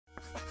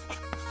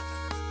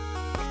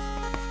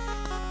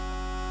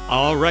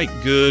All right,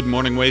 good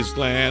morning,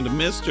 Wasteland.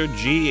 Mr.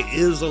 G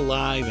is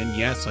alive, and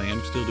yes, I am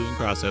still doing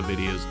Crossout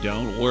videos.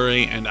 Don't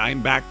worry, and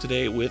I'm back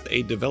today with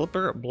a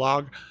developer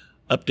blog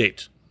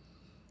update.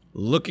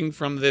 Looking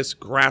from this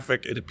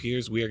graphic, it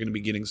appears we are going to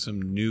be getting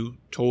some new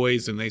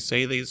toys, and they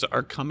say these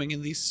are coming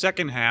in the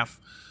second half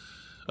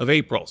of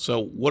April. So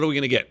what are we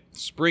going to get?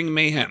 Spring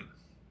Mayhem.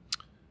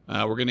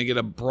 We're going to get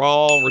a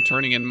Brawl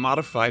returning in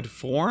modified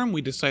form.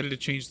 We decided to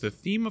change the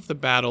theme of the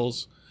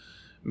battles.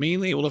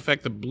 Mainly, it will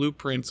affect the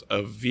blueprints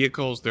of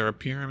vehicles, their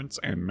appearance,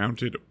 and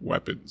mounted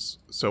weapons.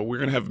 So we're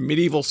going to have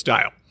medieval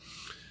style.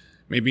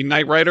 Maybe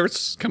Knight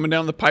Riders coming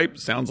down the pipe.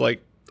 Sounds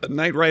like a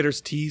Knight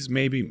Riders tease,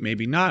 maybe,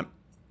 maybe not.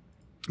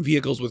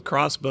 Vehicles with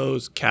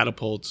crossbows,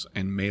 catapults,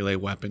 and melee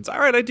weapons. All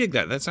right, I dig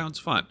that. That sounds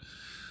fun.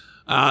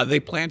 They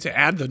plan to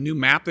add the new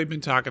map they've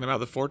been talking about.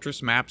 The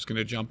Fortress map's going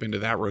to jump into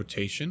that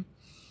rotation.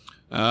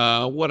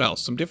 What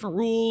else? Some different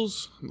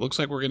rules. Looks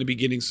like we're going to be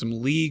getting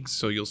some leagues,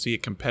 so you'll see a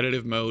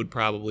competitive mode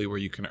probably where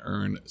you can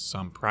earn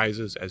some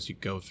prizes as you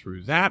go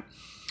through that.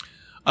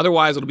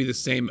 Otherwise, it'll be the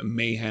same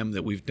mayhem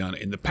that we've done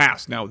in the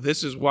past. Now,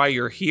 this is why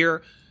you're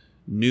here.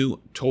 New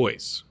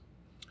toys.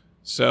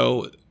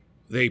 So,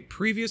 they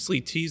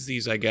previously teased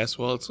these, I guess.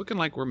 Well, it's looking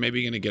like we're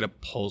maybe going to get a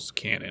pulse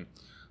cannon.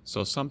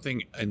 So,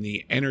 something in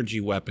the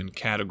energy weapon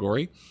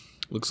category.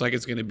 Looks like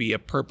it's going to be a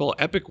purple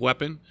epic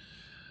weapon.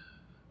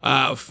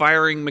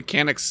 Firing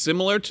mechanics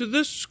similar to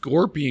the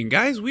Scorpion.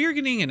 Guys, we are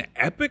getting an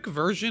epic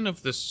version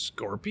of the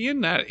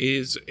Scorpion. That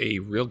is a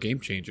real game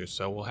changer,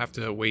 so we'll have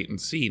to wait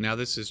and see. Now,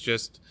 this is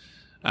just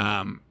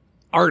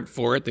art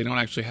for it. They don't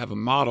actually have a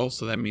model,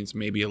 so that means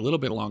maybe a little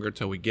bit longer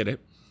till we get it.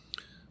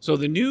 So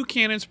the new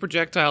cannon's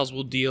projectiles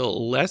will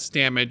deal less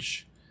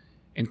damage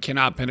and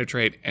cannot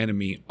penetrate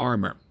enemy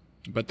armor,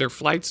 but their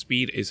flight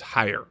speed is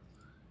higher.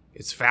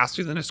 It's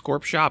faster than a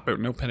Scorp shot,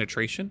 but no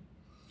penetration.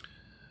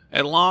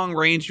 At long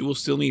range, you will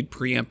still need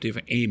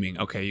preemptive aiming.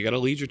 Okay, you got to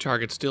lead your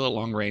target still at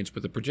long range,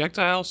 but the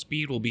projectile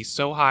speed will be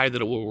so high that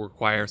it will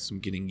require some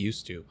getting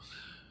used to.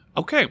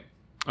 Okay,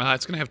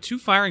 it's going to have two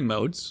firing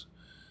modes.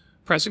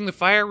 Pressing the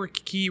fire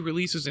key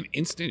releases an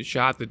instant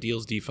shot that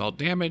deals default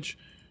damage.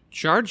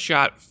 Charge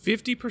shot,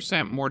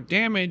 50% more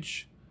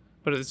damage,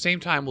 but at the same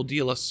time will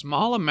deal a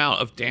small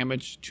amount of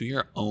damage to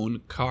your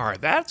own car.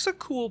 That's a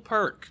cool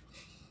perk.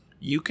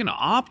 You can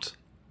opt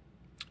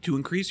to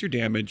increase your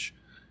damage,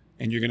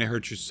 and you're going to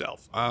hurt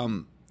yourself.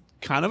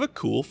 Kind of a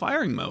cool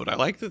firing mode. I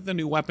like that the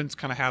new weapons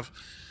kind of have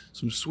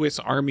some Swiss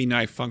Army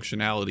knife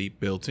functionality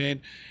built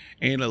in.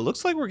 And it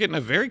looks like we're getting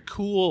a very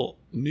cool,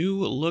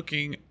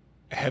 new-looking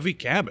heavy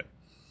cabin.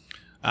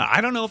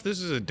 I don't know if this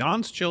is a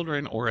Dawn's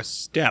Children or a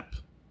Step.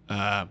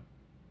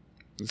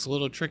 It's a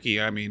little tricky.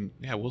 I mean,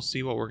 yeah, we'll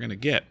see what we're going to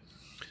get.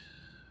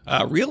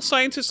 Real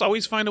scientists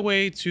always find a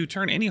way to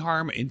turn any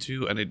harm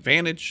into an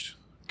advantage.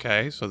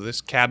 Okay, so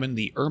this cabin,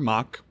 the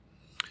Ermach.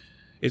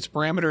 Its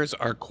parameters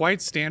are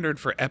quite standard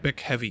for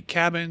epic heavy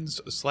cabins,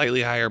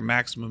 slightly higher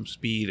maximum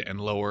speed and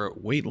lower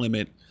weight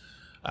limit.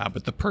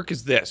 But the perk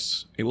is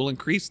this. It will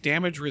increase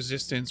damage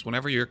resistance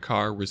whenever your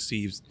car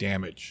receives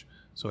damage.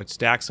 So it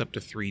stacks up to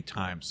 3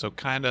 times. So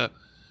kind of,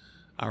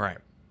 all right,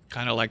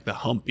 kind of like the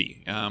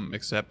Humpy,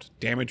 except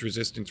damage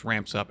resistance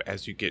ramps up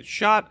as you get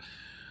shot.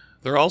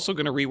 They're also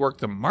going to rework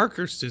the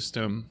marker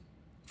system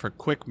for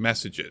quick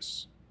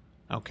messages.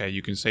 Okay,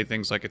 you can say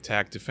things like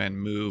attack,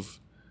 defend, move,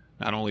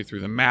 not only through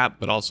the map,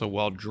 but also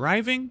while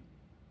driving.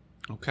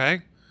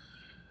 Okay.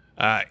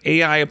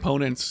 AI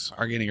opponents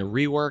are getting a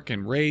rework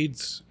in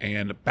raids,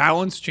 and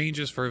balance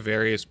changes for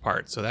various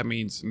parts. So that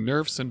means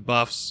nerfs and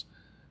buffs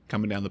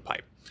coming down the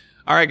pipe.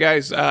 All right,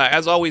 guys.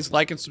 As always,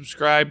 like and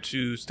subscribe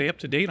to stay up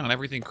to date on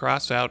everything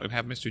Crossout and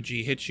have Mr.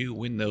 G hit you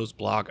when those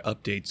blog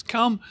updates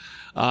come.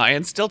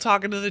 And still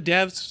talking to the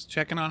devs,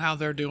 checking on how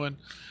they're doing.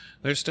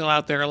 They're still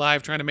out there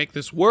alive trying to make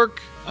this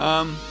work.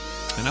 And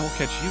I will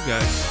catch you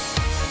guys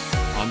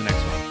on the next